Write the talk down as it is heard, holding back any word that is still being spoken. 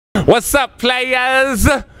What's up, players?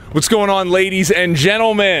 What's going on, ladies and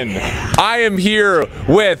gentlemen? I am here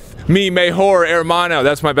with mi mejor hermano.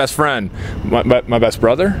 That's my best friend. My best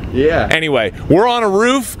brother? Yeah. Anyway, we're on a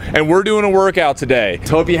roof and we're doing a workout today.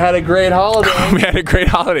 Hope you had a great holiday. We had a great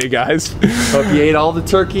holiday, guys. Hope you ate all the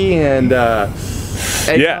turkey and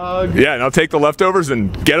eggnog. Yeah, and I'll take the leftovers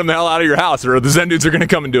and get them the hell out of your house, or the Zen dudes are gonna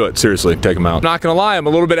come and do it. Seriously, take them out. I'm not gonna lie, I'm a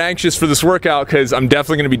little bit anxious for this workout because I'm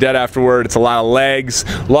definitely gonna be dead afterward. It's a lot of legs.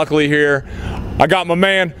 Luckily here, I got my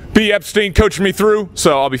man, B. Epstein, coaching me through,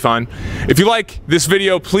 so I'll be fine. If you like this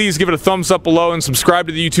video, please give it a thumbs up below and subscribe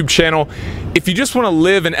to the YouTube channel. If you just want to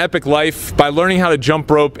live an epic life by learning how to jump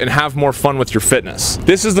rope and have more fun with your fitness.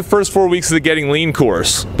 This is the first 4 weeks of the Getting Lean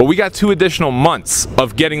course, but we got 2 additional months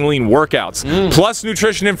of Getting Lean workouts, plus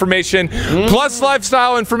nutrition information, plus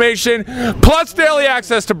lifestyle information, plus daily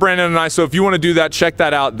access to Brandon and I. So if you want to do that, check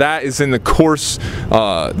that out. That is in the course,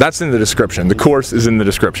 that's in the description. The course is in the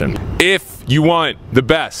description. If you want the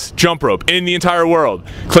best jump rope in the entire world,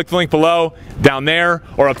 click the link below, down there,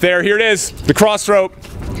 or up there. Here it is, the cross rope.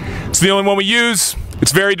 It's the only one we use.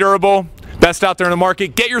 It's very durable. Best out there in the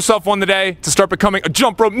market. Get yourself one today to start becoming a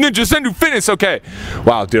jump rope ninja. Zen do fitness. Okay.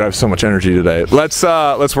 Wow, dude, I have so much energy today. Let's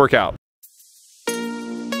work out.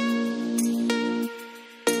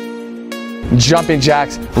 Jumping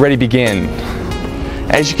jacks, ready, begin.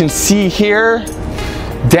 As you can see here,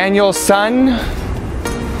 Daniel's son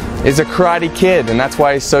is a karate kid, and that's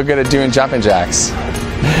why he's so good at doing jumping jacks.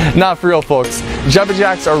 Not for real, folks. Jumping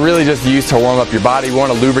jacks are really just used to warm up your body. We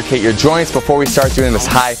want to lubricate your joints before we start doing this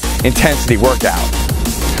high intensity workout.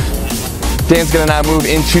 Dan's gonna now move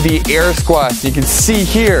into the air squats. You can see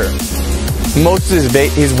here, most of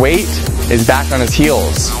his weight is back on his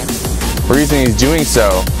heels. The reason he's doing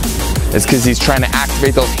so is because he's trying to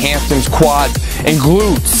activate those hamstrings, quads, and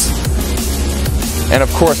glutes. And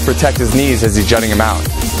of course, protect his knees as he's jutting them out.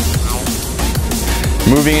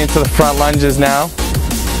 Moving into the front lunges now.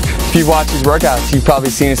 If you've watched these workouts, you've probably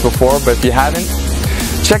seen this before, but if you haven't,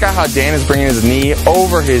 check out how Dan is bringing his knee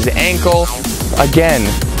over his ankle. Again,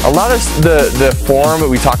 a lot of the form that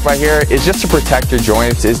we talk about here is just to protect your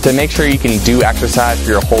joints, is to make sure you can do exercise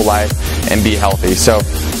for your whole life and be healthy. So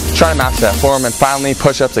try to master that form. And finally,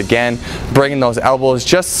 push-ups again, bringing those elbows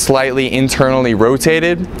just slightly internally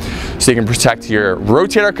rotated so you can protect your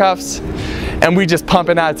rotator cuffs. And we just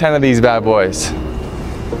pumping out 10 of these bad boys.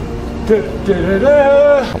 Why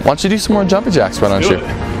don't you do some more jumping jacks, why don't you?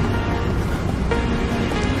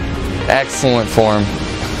 Excellent form.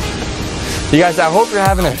 You guys, I hope you're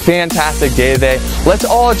having a fantastic day today. Let's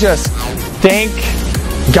all just thank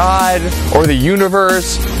God or the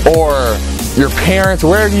universe or your parents,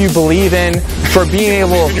 wherever you believe in, for being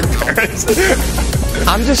able to... Your parents?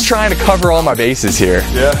 I'm just trying to cover all my bases here.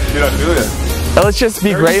 Yeah, dude, I feel it. Let's just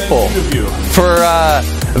be grateful for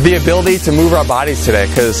the ability to move our bodies today,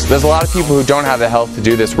 because there's a lot of people who don't have the health to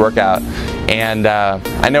do this workout, and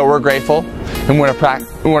I know we're grateful, and we want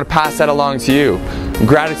to pass that along to you.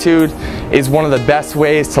 Gratitude is one of the best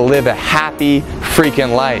ways to live a happy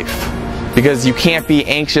freaking life, because you can't be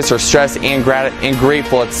anxious or stressed and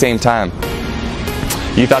grateful at the same time.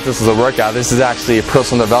 You thought this was a workout. This is actually a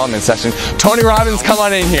personal development session. Tony Robbins, come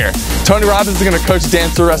on in here. Tony Robbins is going to coach Dan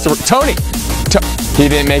through the rest of the Tony! He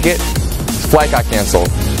didn't make it. His flight got canceled.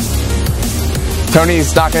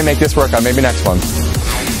 Tony's not going to make this workout. Maybe next one.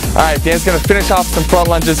 Alright, Dan's going to finish off some front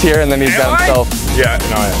lunges here, and then he's got himself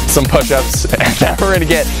some push-ups. And then we're going to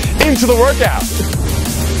get into the workout.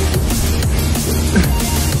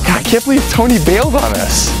 God, I can't believe Tony bailed on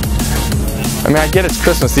us. I mean, I get it's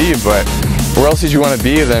Christmas Eve, but where else did you want to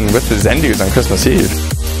be than with the Zen dudes on Christmas Eve?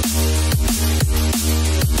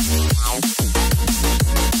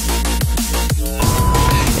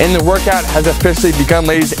 And the workout has officially begun,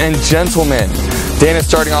 ladies and gentlemen. Dan is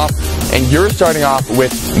starting off, and you're starting off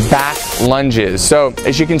with back lunges. So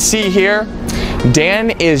as you can see here, Dan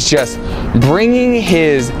is just bringing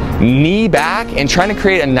his knee back and trying to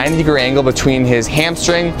create a 90-degree angle between his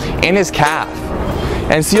hamstring and his calf.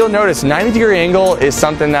 And so you'll notice 90-degree angle is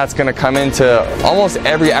something that's going to come into almost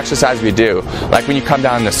every exercise we do. Like when you come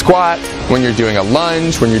down in the squat, when you're doing a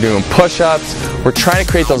lunge, when you're doing push-ups, we're trying to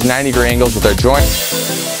create those 90-degree angles with our joints.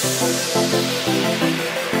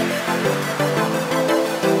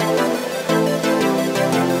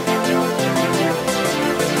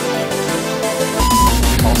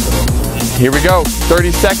 Here we go,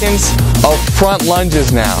 30 seconds of front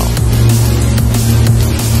lunges now.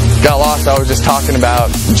 Got lost, I was just talking about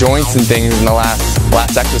joints and things in the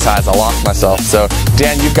last exercise. I lost myself. So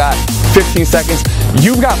Dan, you've got 15 seconds.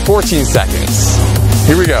 You've got 14 seconds.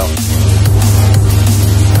 Here we go.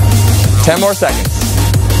 10 more seconds.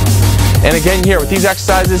 And again here, with these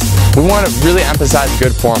exercises, we want to really emphasize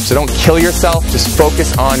good form. So don't kill yourself, just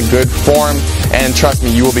focus on good form, and trust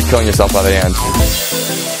me, you will be killing yourself by the end.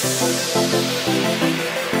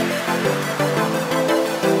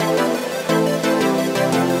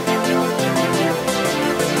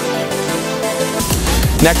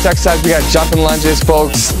 Next exercise, we got jumping lunges,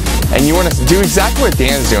 folks. And you want to do exactly what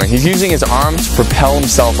Dan's doing. He's using his arms to propel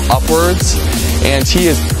himself upwards, and he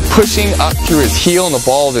is pushing up through his heel and the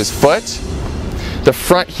ball of his foot, the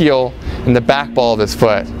front heel and the back ball of his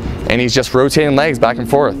foot, and he's just rotating legs back and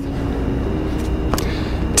forth.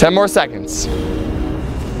 10 more seconds.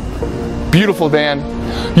 Beautiful, Dan.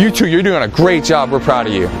 You two, you're doing a great job. We're proud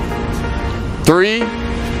of you. 3,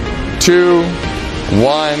 2,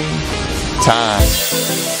 1, time.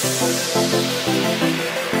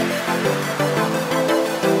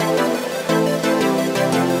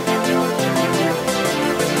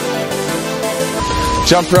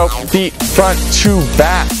 Jump rope, feet front to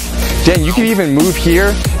back. Dan, you can even move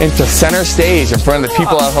here into center stage in front of the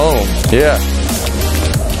people at home. Yeah.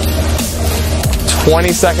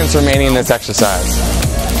 20 seconds remaining in this exercise.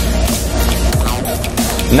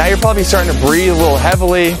 Now you're probably starting to breathe a little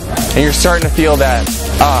heavily, and you're starting to feel that,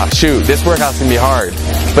 shoot, this workout's gonna be hard.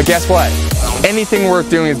 But guess what? Anything worth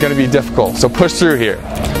doing is gonna be difficult, so push through here.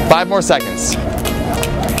 5 more seconds.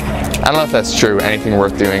 I don't know if that's true. Anything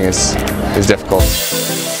worth doing is difficult.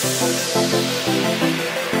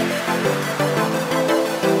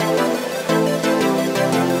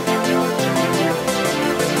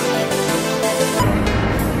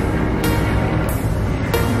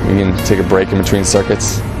 You can take a break in between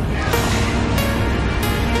circuits.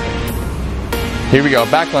 Here we go,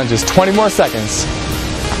 back lunges, 20 more seconds.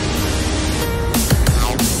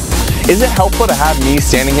 Is it helpful to have me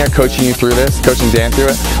standing here coaching you through this, coaching Dan through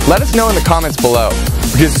it? Let us know in the comments below.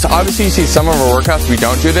 Because obviously you see some of our workouts we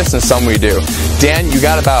don't do this and some we do. Dan, you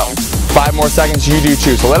got about 5 more seconds, you do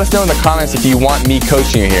too. So let us know in the comments if you want me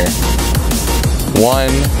coaching you here. 1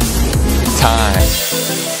 time.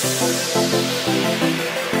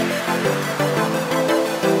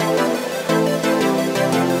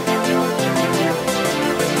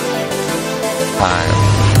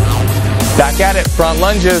 Back at it, front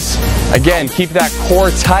lunges. Again, keep that core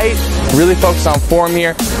tight, really focus on form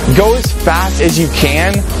here. Go as fast as you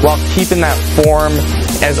can while keeping that form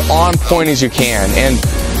as on point as you can. And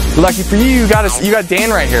lucky for you, you got Dan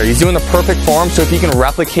right here. He's doing the perfect form, so if you can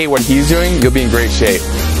replicate what he's doing, you'll be in great shape.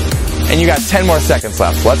 And you got 10 more seconds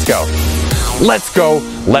left. Let's go. Let's go.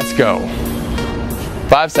 Let's go.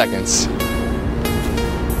 5 seconds.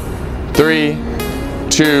 3,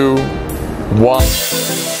 2, 1.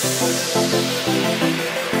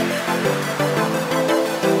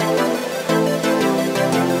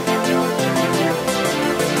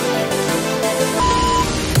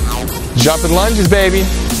 Jumping lunges, baby.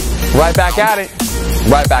 Right back at it.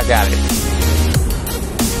 Right back at it.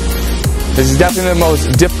 This is definitely the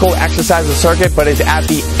most difficult exercise of the circuit, but it's at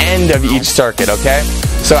the end of each circuit, okay?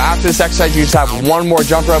 So after this exercise, you just have one more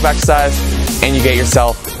jump rope exercise, and you get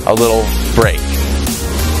yourself a little break.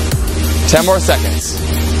 10 more seconds.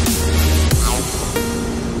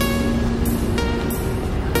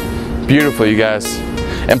 Beautiful, you guys.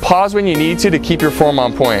 And pause when you need to keep your form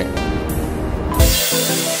on point.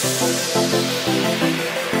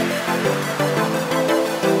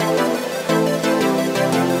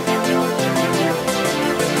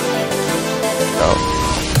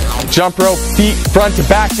 Jump rope, feet front to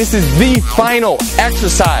back. This is the final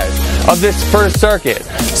exercise of this first circuit.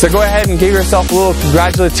 So go ahead and give yourself a little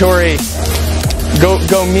congratulatory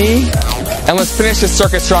go me, and let's finish this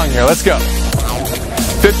circuit strong here. Let's go.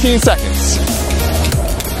 15 seconds.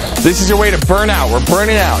 This is your way to burn out. We're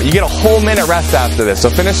burning out. You get a whole minute rest after this, so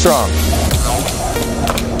finish strong.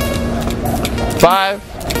 5,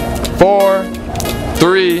 4,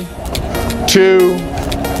 3, 2,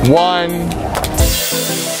 1.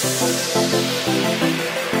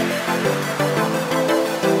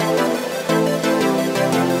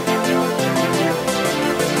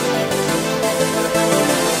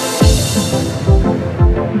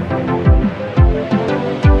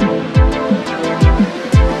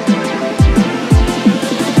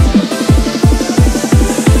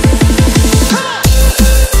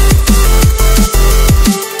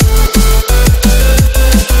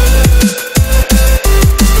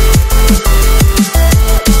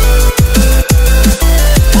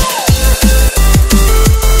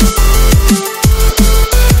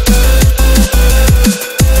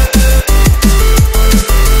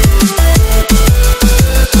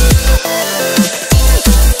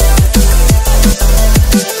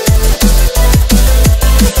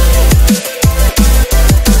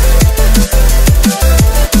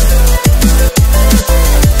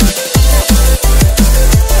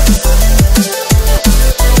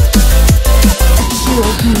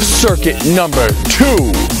 circuit number 2,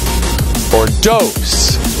 or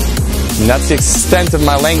dos. And that's the extent of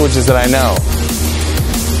my languages that I know.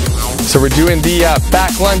 So we're doing the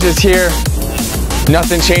back lunges here.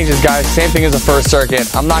 Nothing changes, guys. Same thing as the first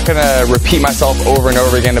circuit. I'm not gonna repeat myself over and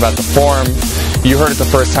over again about the form. You heard it the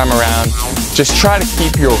first time around. Just try to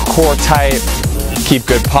keep your core tight, keep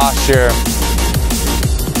good posture,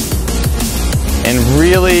 and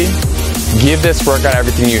really give this workout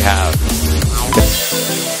everything you have.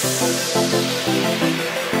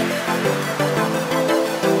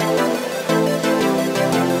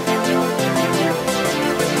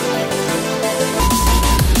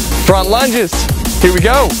 Front lunges. Here we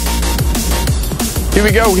go. Here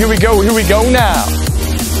we go, here we go, here we go now.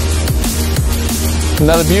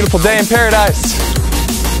 Another beautiful day in paradise.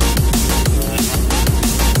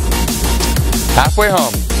 Halfway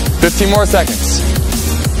home. 15 more seconds.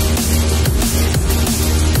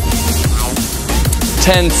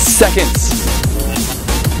 10 seconds.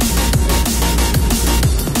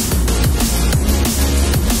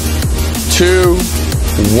 2,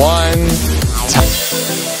 1, time.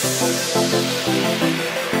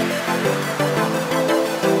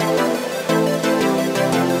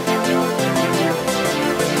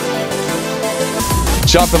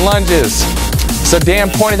 Jumping lunges. So Dan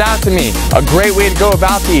pointed out to me, a great way to go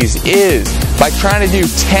about these is by trying to do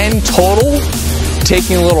 10 total,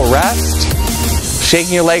 taking a little rest,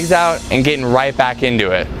 shaking your legs out, and getting right back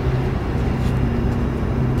into it.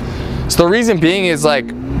 So the reason being is,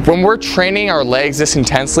 like, when we're training our legs this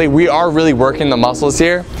intensely, we are really working the muscles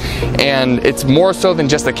here, and it's more so than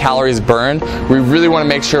just the calories burned. We really want to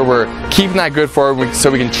make sure we're keeping that good forward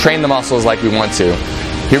so we can train the muscles like we want to.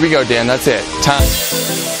 Here we go, Dan, that's it. Time.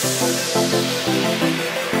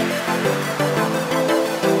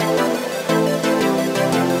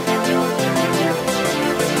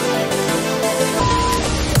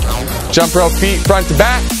 Jump rope feet front to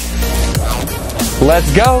back.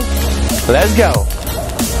 Let's go. Let's go.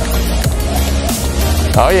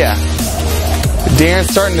 Oh yeah. Darren's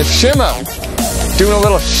starting to shimmer. Doing a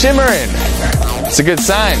little shimmering. It's a good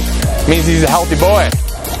sign. It means he's a healthy boy.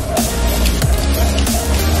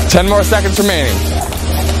 10 more seconds remaining.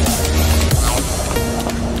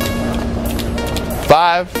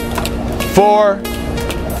 5, 4,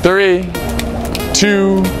 3,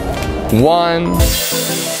 2, 1.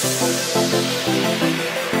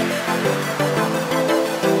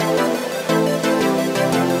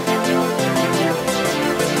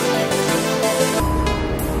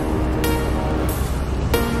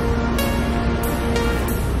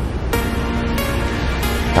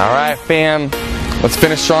 All right, fam. Let's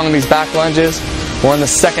finish strong in these back lunges. We're in the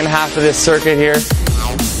second half of this circuit here.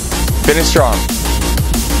 Finish strong.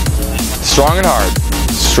 Strong and hard.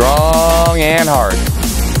 Strong and hard.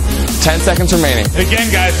 10 seconds remaining. And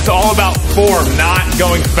again, guys, it's all about form, not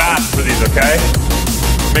going fast for these, okay?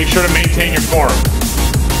 Make sure to maintain your form.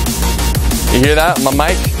 You hear that, my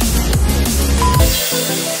mic?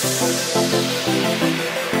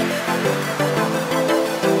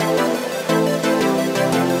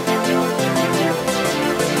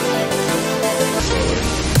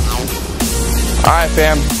 All right,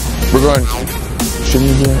 fam. We're going. Shouldn't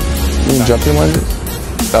you do that? You can jumping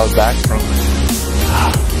lunges? That was back.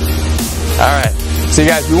 All right. So, you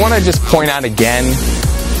guys, we want to just point out again,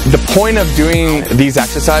 the point of doing these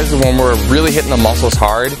exercises when we're really hitting the muscles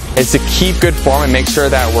hard is to keep good form and make sure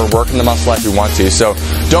that we're working the muscle like we want to. So,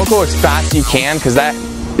 don't go as fast as you can, because that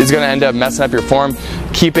is going to end up messing up your form.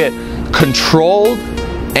 Keep it controlled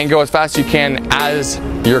and go as fast as you can as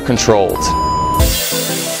you're controlled.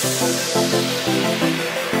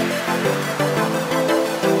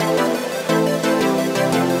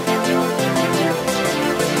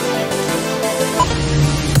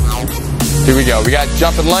 Here we go. We got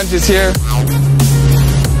jumping lunges here.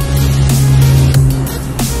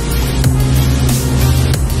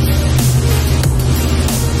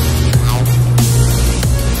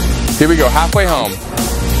 Here we go. Halfway home.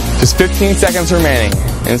 Just 15 seconds remaining.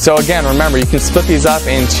 And so again, remember, you can split these up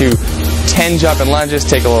into 10 jumping lunges,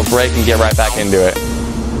 take a little break, and get right back into it.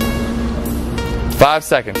 5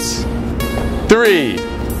 seconds. 3,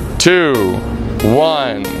 2,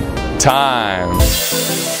 1, time.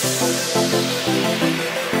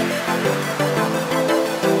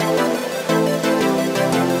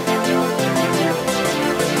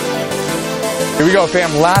 Here we go,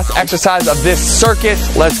 fam. Last exercise of this circuit.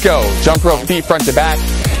 Let's go. Jump rope, feet front to back.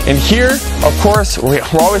 And here, of course, we're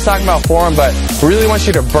always talking about form, but we really want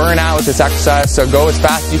you to burn out with this exercise. So go as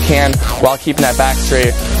fast as you can while keeping that back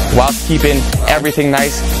straight, while keeping everything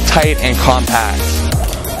nice, tight, and compact.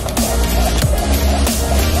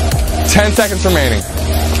 10 seconds remaining.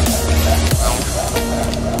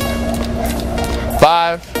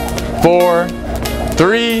 5, 4,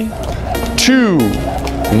 3, 2,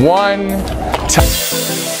 1.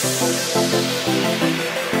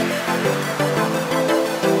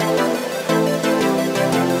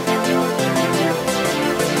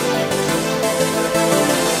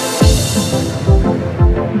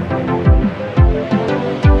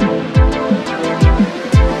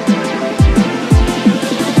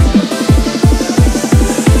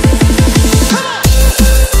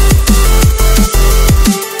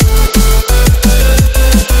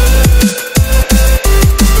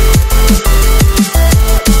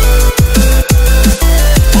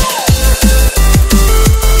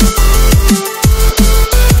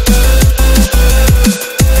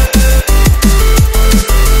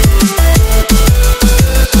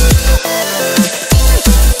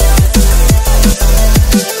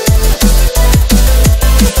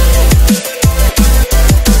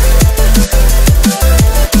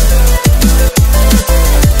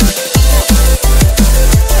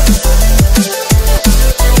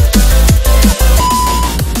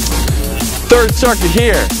 Third circuit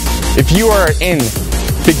here. If you are in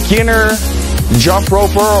beginner, jump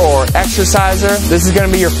roper, or exerciser, this is going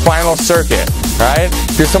to be your final circuit, right?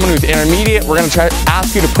 If you're someone who's intermediate, we're going to try to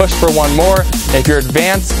ask you to push for one more. If you're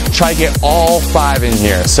advanced, try to get all 5 in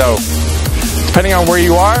here. So, depending on where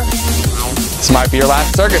you are, this might be your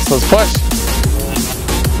last circuit, so let's push.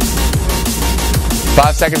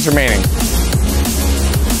 5 seconds remaining.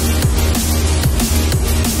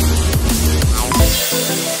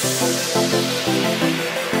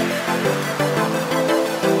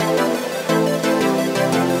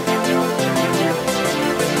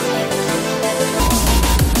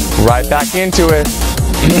 Right back into it.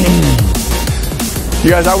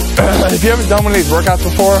 You guys, if you haven't done one of these workouts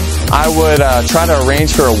before, I would try to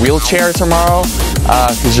arrange for a wheelchair tomorrow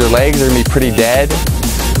because your legs are going to be pretty dead.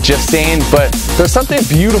 Just saying, but there's something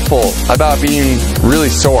beautiful about being really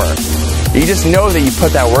sore. You just know that you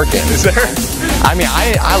put that work in. Is there? I mean,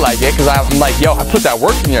 I like it because I'm like, yo, I put that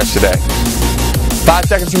work in yesterday. 5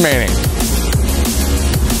 seconds remaining.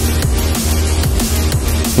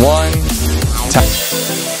 1, time.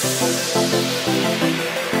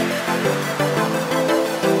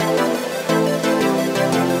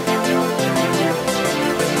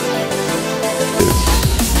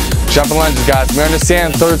 Jumping lunges, guys. We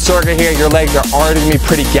understand third circuit here, your legs are already going to be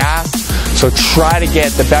pretty gassed, so try to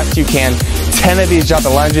get the best you can. 10 of these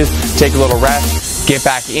jumping lunges, take a little rest, get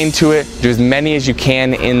back into it, do as many as you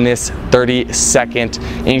can in this 30-second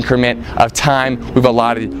increment of time we've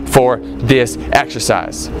allotted for this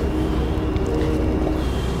exercise.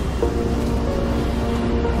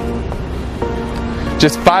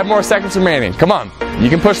 Just 5 more seconds remaining. Come on, you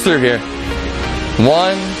can push through here.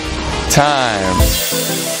 1, time.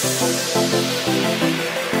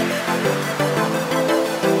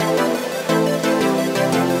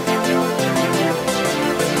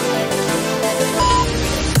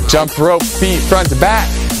 Jump rope, feet front to back.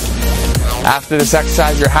 After this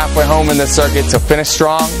exercise, you're halfway home in this circuit, so finish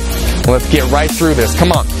strong. Let's get right through this.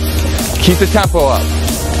 Come on. Keep the tempo up.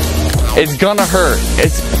 It's gonna hurt.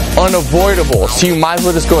 It's unavoidable. So you might as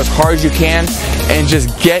well just go as hard as you can and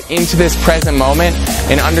just get into this present moment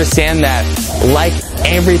and understand that, like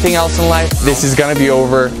everything else in life, this is gonna be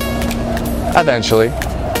over eventually.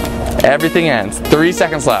 Everything ends. 3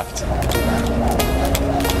 seconds left.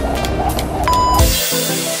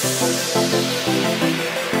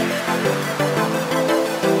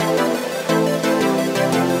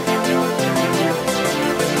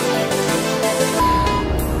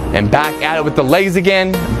 And back at it with the legs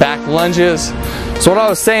again, back lunges. So what I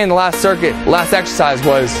was saying the last circuit, last exercise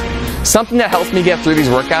was something that helps me get through these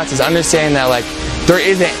workouts is understanding that like there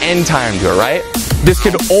is an end time to it, right? This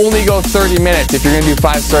could only go 30 minutes if you're gonna do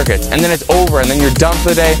 5 circuits, and then it's over, and then you're done for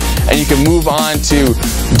the day, and you can move on to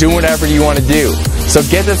do whatever you wanna do. So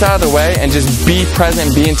get this out of the way and just be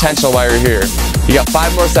present, be intentional while you're here. You got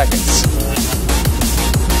 5 more seconds.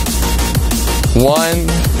 1,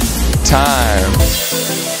 time.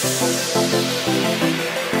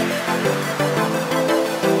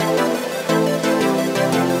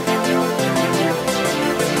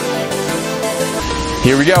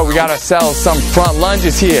 Here we go, we got ourselves some front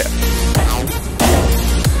lunges here.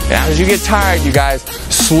 And as you get tired, you guys,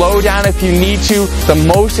 slow down if you need to. The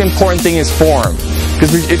most important thing is form.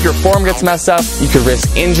 Because if your form gets messed up, you could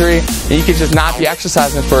risk injury, and you could just not be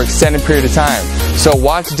exercising for an extended period of time. So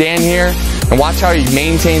watch Dan here, and watch how he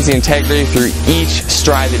maintains the integrity through each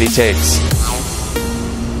stride that he takes.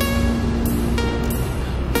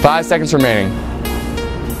 5 seconds remaining.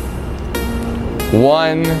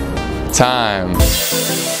 1, time.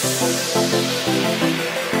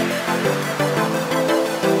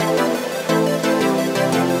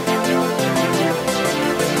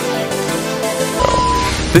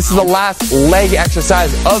 This is the last leg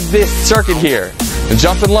exercise of this circuit here. The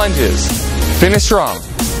jumping lunges. Finish strong.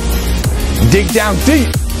 Dig down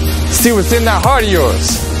deep. See what's in that heart of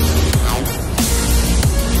yours.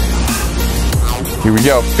 Here we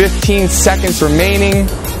go. 15 seconds remaining.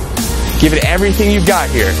 Give it everything you've got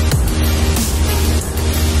here.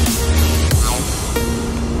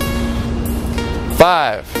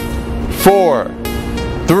 5, 4,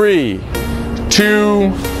 3, 2,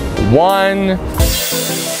 1.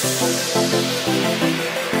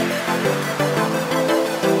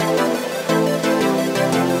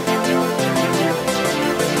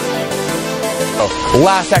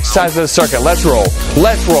 Last exercise of the circuit. Let's roll.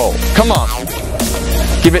 Let's roll. Come on.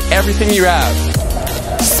 Give it everything you have.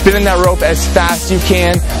 Spinning that rope as fast as you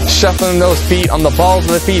can. Shuffling those feet on the balls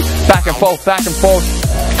of the feet. Back and forth, back and forth.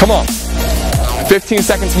 Come on. 15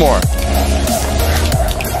 seconds more.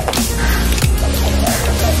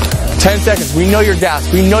 10 seconds. We know you're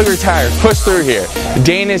gassed. We know you're tired. Push through here.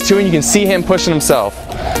 Dane is too, and you can see him pushing himself.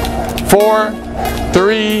 4,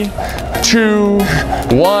 3, 2,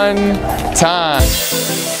 1, time.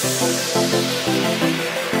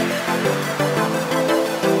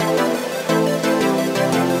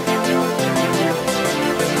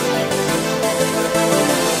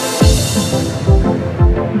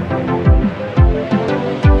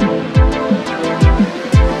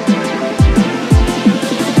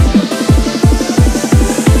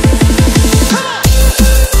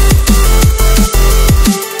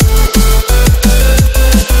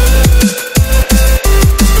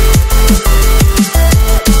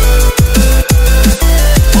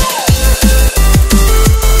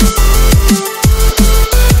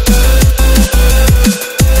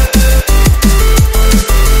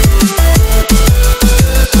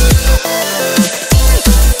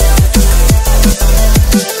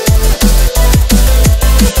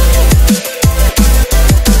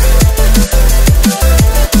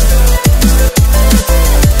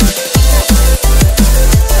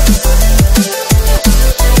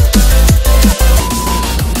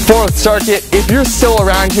 Fourth circuit. If you're still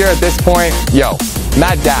around here at this point, yo,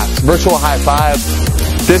 Matt Daps, virtual high five.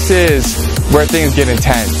 This is where things get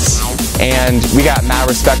intense. And we got mad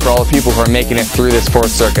respect for all the people who are making it through this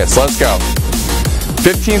fourth circuit. So let's go.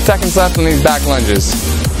 15 seconds left on these back lunges.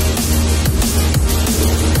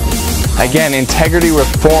 Again, integrity with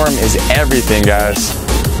form is everything, guys.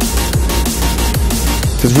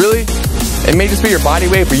 Because really, it may just be your body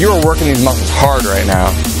weight, but you are working these muscles hard right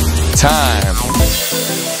now. Time.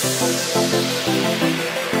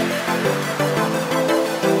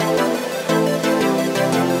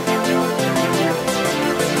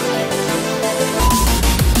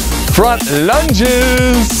 Front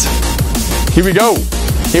lunges. Here we go.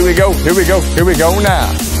 Here we go. Here we go. Here we go now.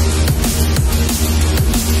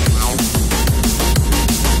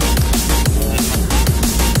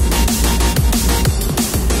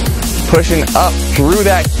 Pushing up through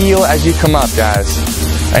that heel as you come up, guys.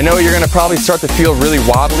 I know you're going to probably start to feel really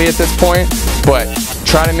wobbly at this point, but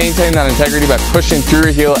try to maintain that integrity by pushing through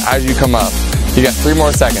your heel as you come up. You got 3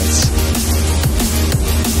 more seconds.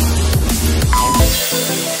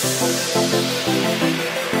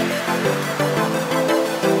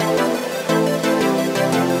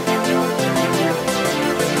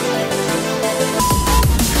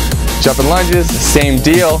 Jumping lunges, same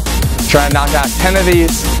deal. Try to knock out 10 of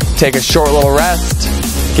these. Take a short little rest.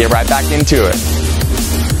 Get right back into it.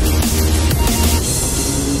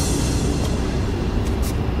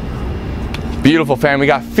 Beautiful, fam. We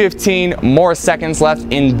got 15 more seconds left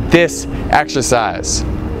in this exercise.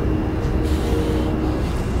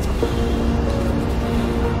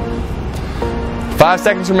 Five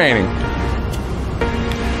seconds remaining.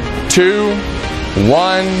 2,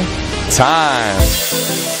 1, time.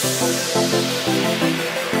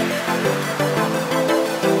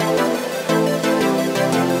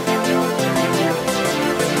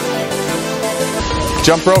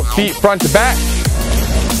 Jump rope, feet front to back.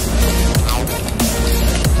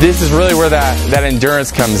 This is really where that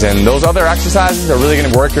endurance comes in. Those other exercises are really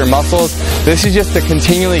going to work your muscles. This is just to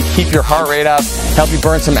continually keep your heart rate up, help you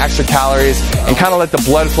burn some extra calories, and kind of let the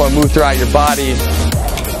blood flow move throughout your body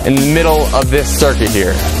in the middle of this circuit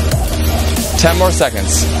here. 10 more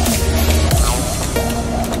seconds.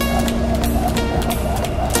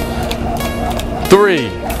 3,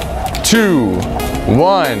 2,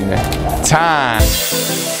 1, time.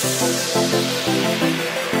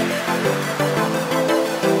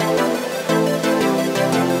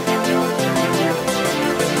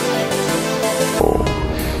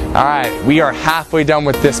 All right, we are halfway done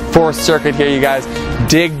with this fourth circuit here, you guys.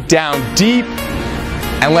 Dig down deep,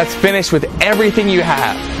 and let's finish with everything you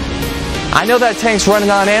have. I know that tank's running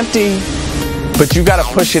on empty, but you gotta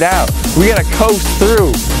push it out. We gotta coast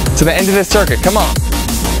through to the end of this circuit. Come on.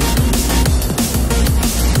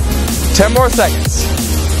 10 more seconds.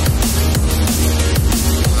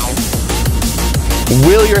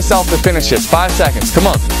 Will yourself to finish this. 5 seconds. Come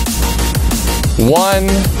on. 1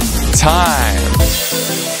 time.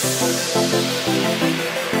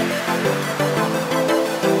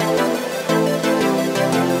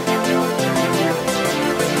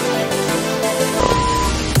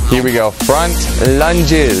 Here we go. Front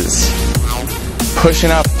lunges.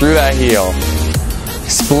 Pushing up through that heel.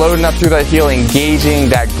 Exploding up through that heel, engaging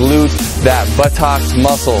that glute, that buttocks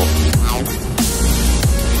muscle.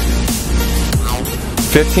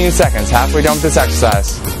 15 seconds, halfway done with this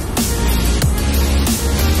exercise.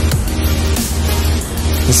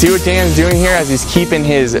 You see what Dan's doing here as he's keeping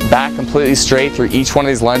his back completely straight through each one of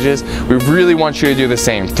these lunges? We really want you to do the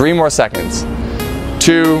same. 3 more seconds.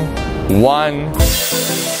 2, 1.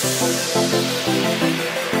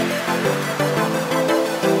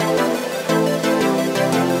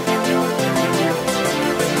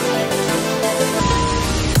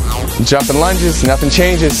 Jumping lunges, nothing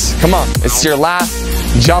changes. Come on, it's your last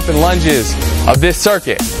jumping lunges of this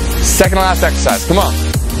circuit. Second to last exercise, come on.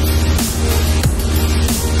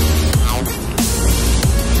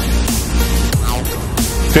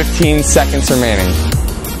 "15 seconds remaining.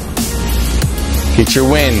 Get your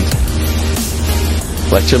wind.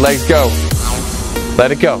 Let your legs go.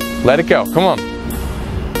 Let it go, let it go, come on.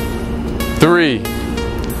 3,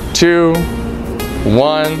 2,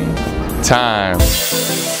 1, time.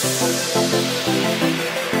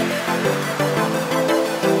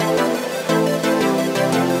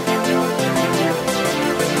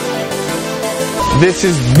 This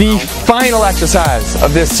is the final exercise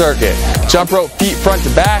of this circuit. Jump rope, feet front to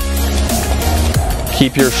back.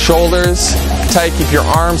 Keep your shoulders tight, keep your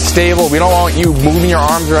arms stable. We don't want you moving your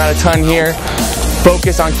arms around a ton here.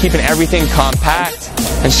 Focus on keeping everything compact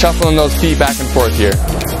and shuffling those feet back and forth here.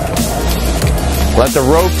 Let the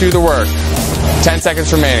rope do the work. 10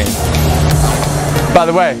 seconds remaining. By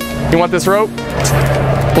the way, you want this rope?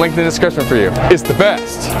 Link in the description for you. It's the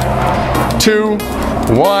best. 2,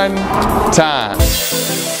 1, time.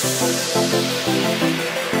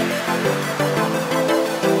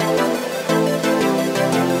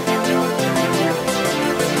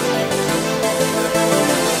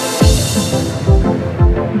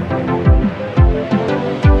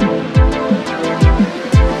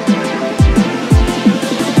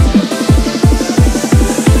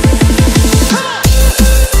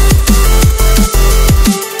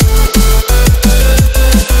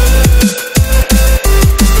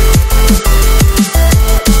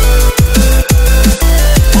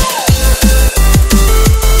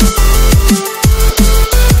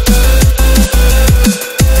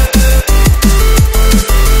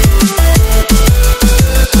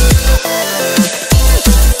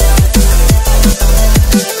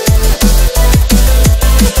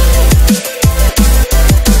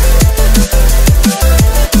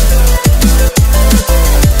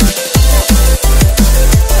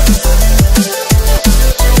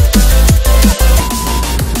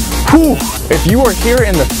 If you are here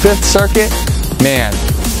in the 5th circuit, man,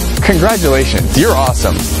 congratulations, you're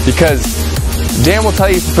awesome. Because Dan will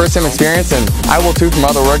tell you from first-time experience, and I will too from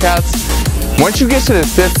other workouts, once you get to the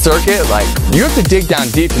 5th circuit, like, you have to dig down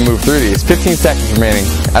deep to move through these. 15 seconds remaining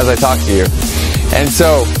as I talk to you. And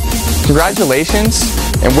so, congratulations,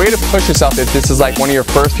 and way to push yourself if this is like one of your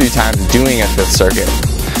first few times doing a 5th circuit.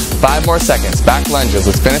 5 more seconds, back lunges,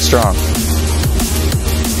 let's finish strong.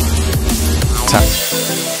 Time.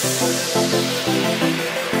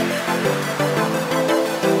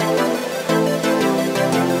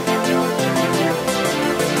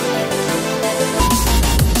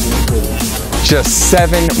 Just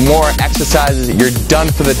 7 more exercises, you're done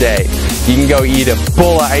for the day. You can go eat a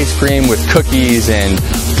bowl of ice cream with cookies and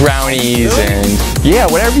brownies and yeah,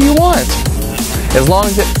 whatever you want. As long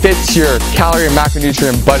as it fits your calorie and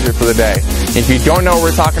macronutrient budget for the day. If you don't know what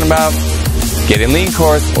we're talking about, get in Lean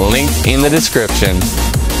course, linked in the description.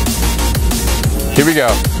 Here we go.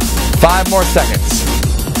 5 more seconds.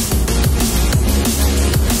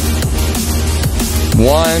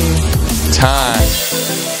 1 time.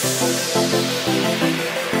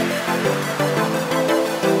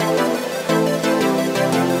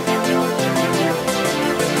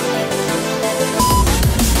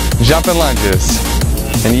 Jumping lunges.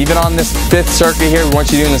 And even on this 5th circuit here, we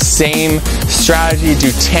want you doing the same strategy.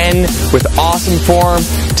 Do 10 with awesome form.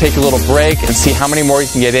 Take a little break and see how many more you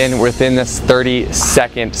can get in within this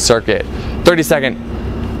 30-second circuit. 30-second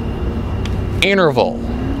interval.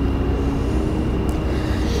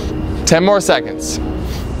 10 more seconds.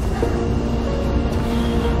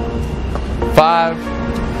 5,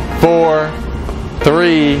 4,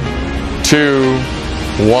 3, 2,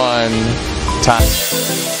 1, time.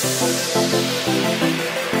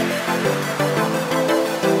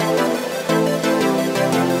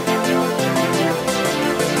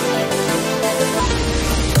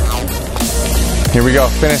 Here we go,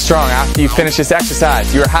 finish strong. After you finish this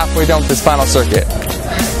exercise, you are halfway done with this final circuit.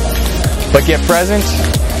 But get present,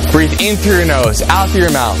 breathe in through your nose, out through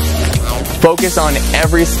your mouth. Focus on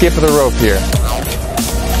every skip of the rope here.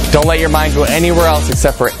 Don't let your mind go anywhere else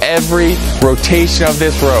except for every rotation of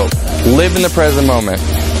this rope. Live in the present moment.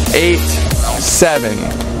 8,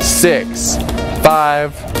 7, 6,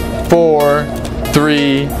 5, 4,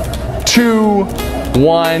 3, 2,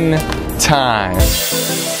 1, time.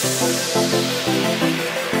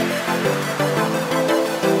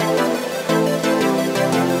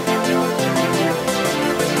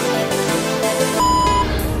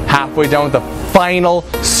 Halfway done with the final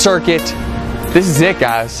circuit. This is it,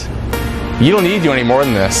 guys. You don't need to do any more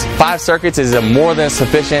than this. 5 circuits is a more than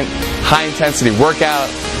sufficient high intensity workout.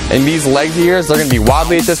 And these legs of yours, they're gonna be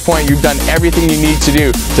wobbly at this point. You've done everything you need to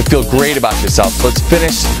do to feel great about yourself. So let's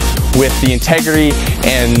finish with the integrity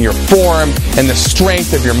and your form and the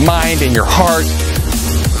strength of your mind and your heart.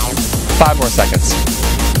 5 more seconds.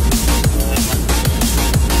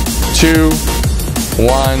 2,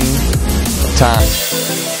 1, time.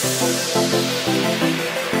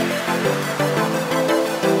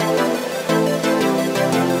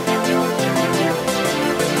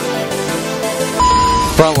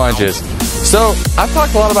 Front lunges. So I've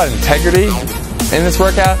talked a lot about integrity in this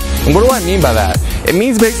workout, and what do I mean by that? It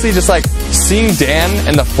means basically just like seeing Dan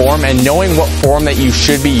and the form and knowing what form that you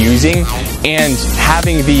should be using and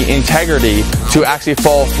having the integrity to actually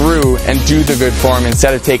follow through and do the good form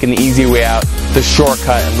instead of taking the easy way out, the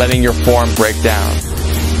shortcut, and letting your form break down.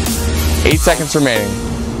 8 seconds remaining.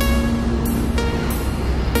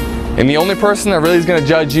 And the only person that really is going to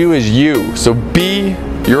judge you is you, so be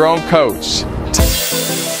your own coach.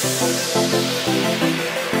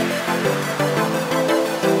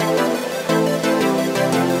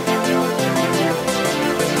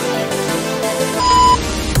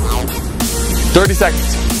 "30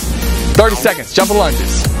 seconds. 30 seconds. Jumping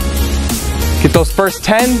lunges. Get those first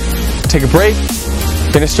 10. Take a break.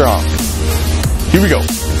 Finish strong. Here we go.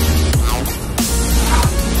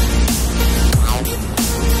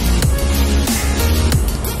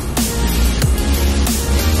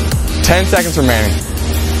 "10 seconds remaining.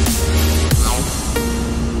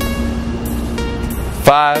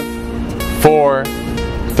 5, 4,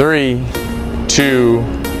 3, 2,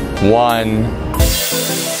 1.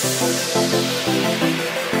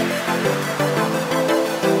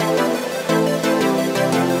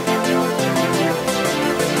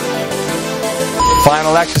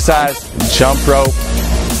 Final exercise, jump rope,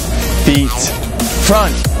 feet,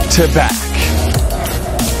 front to back.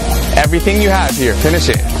 Everything you have here, finish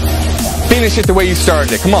it. Finish it the way you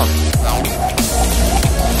started it, come on.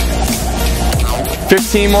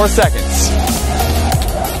 15 more seconds.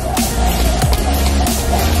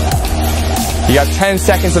 You got 10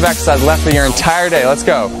 seconds of exercise left for your entire day, let's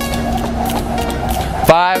go.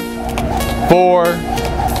 5, 4,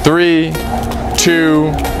 3,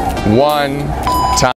 2, 1.